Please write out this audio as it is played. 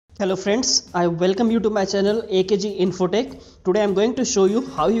Hello friends, I welcome you to my channel AKG Infotech. Today I'm going to show you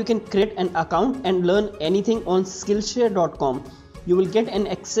how you can create an account and learn anything on Skillshare.com. You will get an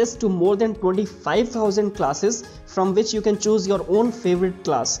access to more than 25,000 classes from which you can choose your own favorite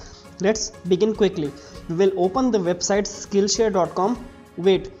class. Let's begin quickly. We will open the website Skillshare.com.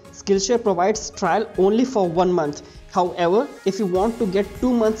 Wait, Skillshare provides trial only for 1 month. However, if you want to get 2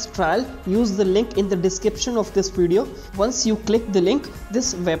 months trial, use the link in the description of this video. Once you click the link,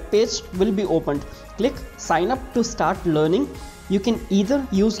 this web page will be opened. Click sign up to start learning. You can either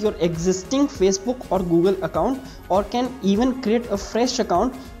use your existing Facebook or Google account or can even create a fresh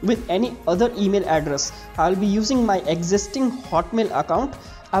account with any other email address. I'll be using my existing Hotmail account.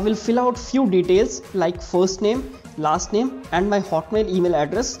 I will fill out few details like first name, last name and my Hotmail email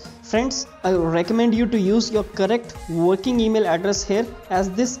address. Friends, I recommend you to use your correct working email address here, as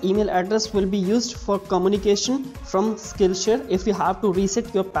this email address will be used for communication from Skillshare if you have to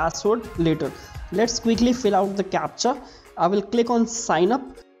reset your password later. Let's quickly fill out the CAPTCHA. I will click on sign up.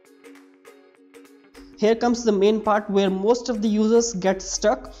 Here comes the main part where most of the users get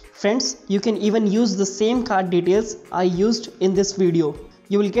stuck. Friends, you can even use the same card details I used in this video.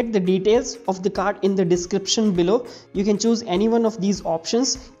 You will get the details of the card in the description below. You can choose any one of these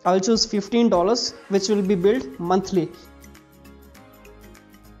options. I will choose $15, which will be billed monthly.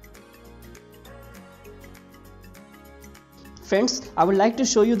 Friends, I would like to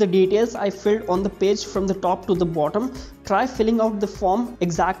show you the details I filled on the page from the top to the bottom. Try filling out the form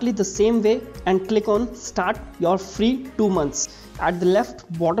exactly the same way and click on start your free 2 months. At the left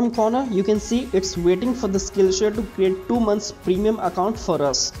bottom corner, you can see it's waiting for the Skillshare to create 2 months premium account for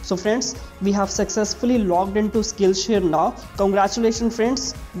us. So friends, we have successfully logged into Skillshare now. Congratulations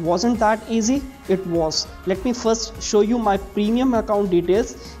friends, wasn't that easy? It was. Let me first show you my premium account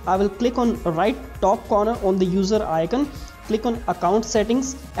details. I will click on right top corner on the user icon. Click on account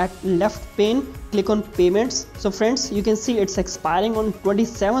settings. At left pane, click on payments. So friends, you can see it's expiring on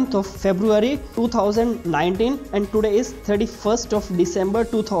 27th of February 2019 and today is 31st of December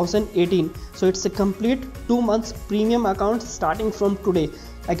 2018. So it's a complete 2 months premium account starting from today.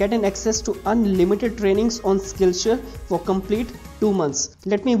 I get an access to unlimited trainings on Skillshare for complete 2 months.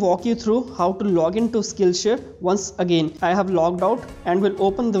 Let me walk you through how to log into Skillshare once again. I have logged out and will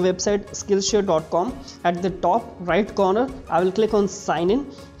open the website Skillshare.com. At the top right corner, I will click on sign in.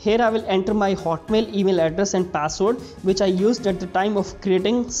 Here I will enter my Hotmail email address and password which I used at the time of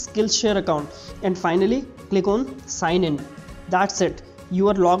creating Skillshare account, and finally click on sign in. That's it. You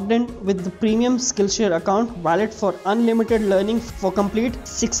are logged in with the premium Skillshare account valid for unlimited learning for complete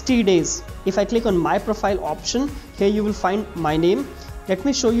 60 days. If I click on my profile option, here you will find my name. Let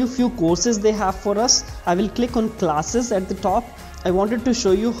me show you few courses they have for us. I will click on classes at the top. I wanted to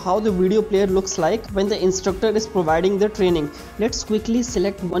show you how the video player looks like when the instructor is providing the training. Let's quickly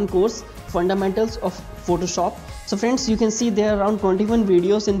select one course, Fundamentals of Photoshop. So friends, you can see there are around 21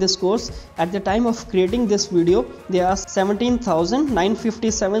 videos in this course. At the time of creating this video, there are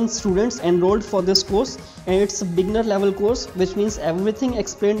 17,957 students enrolled for this course, and it's a beginner level course, which means everything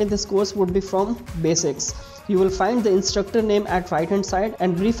explained in this course would be from basics. You will find the instructor name at right hand side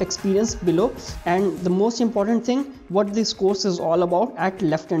and brief experience below, and the most important thing, what this course is all about, at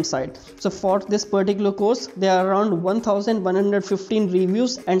left hand side. So for this particular course, there are around 1,115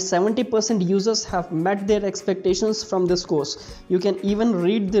 reviews and 70% users have met their expectations from this course. You can even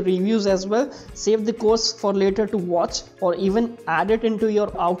read the reviews as well, save the course for later to watch, or even add it into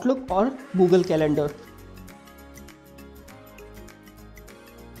your Outlook or Google Calendar.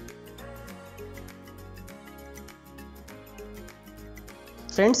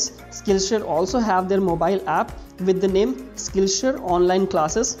 Friends, Skillshare also have their mobile app with the name Skillshare Online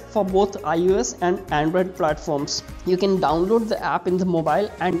Classes for both iOS and Android platforms. You can download the app in the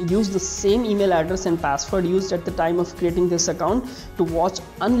mobile and use the same email address and password used at the time of creating this account to watch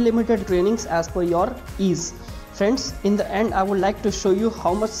unlimited trainings as per your ease. Friends, in the end, I would like to show you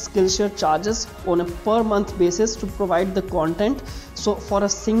how much Skillshare charges on a per month basis to provide the content. So for a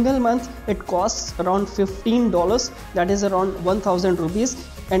single month, it costs around $15, that is around 1,000 rupees.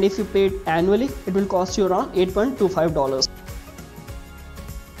 And if you pay it annually, it will cost you around $8.25.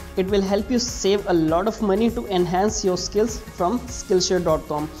 It will help you save a lot of money to enhance your skills from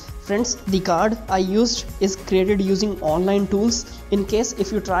Skillshare.com. Friends, the card I used is created using online tools. In case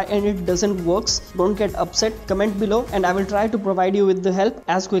if you try and it doesn't works, don't get upset. Comment below and I will try to provide you with the help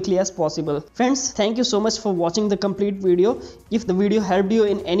as quickly as possible. Friends, thank you so much for watching the complete video. If the video helped you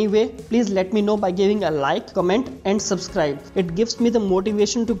in any way, please let me know by giving a like, comment and subscribe. It gives me the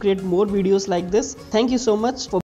motivation to create more videos like this. Thank you so much for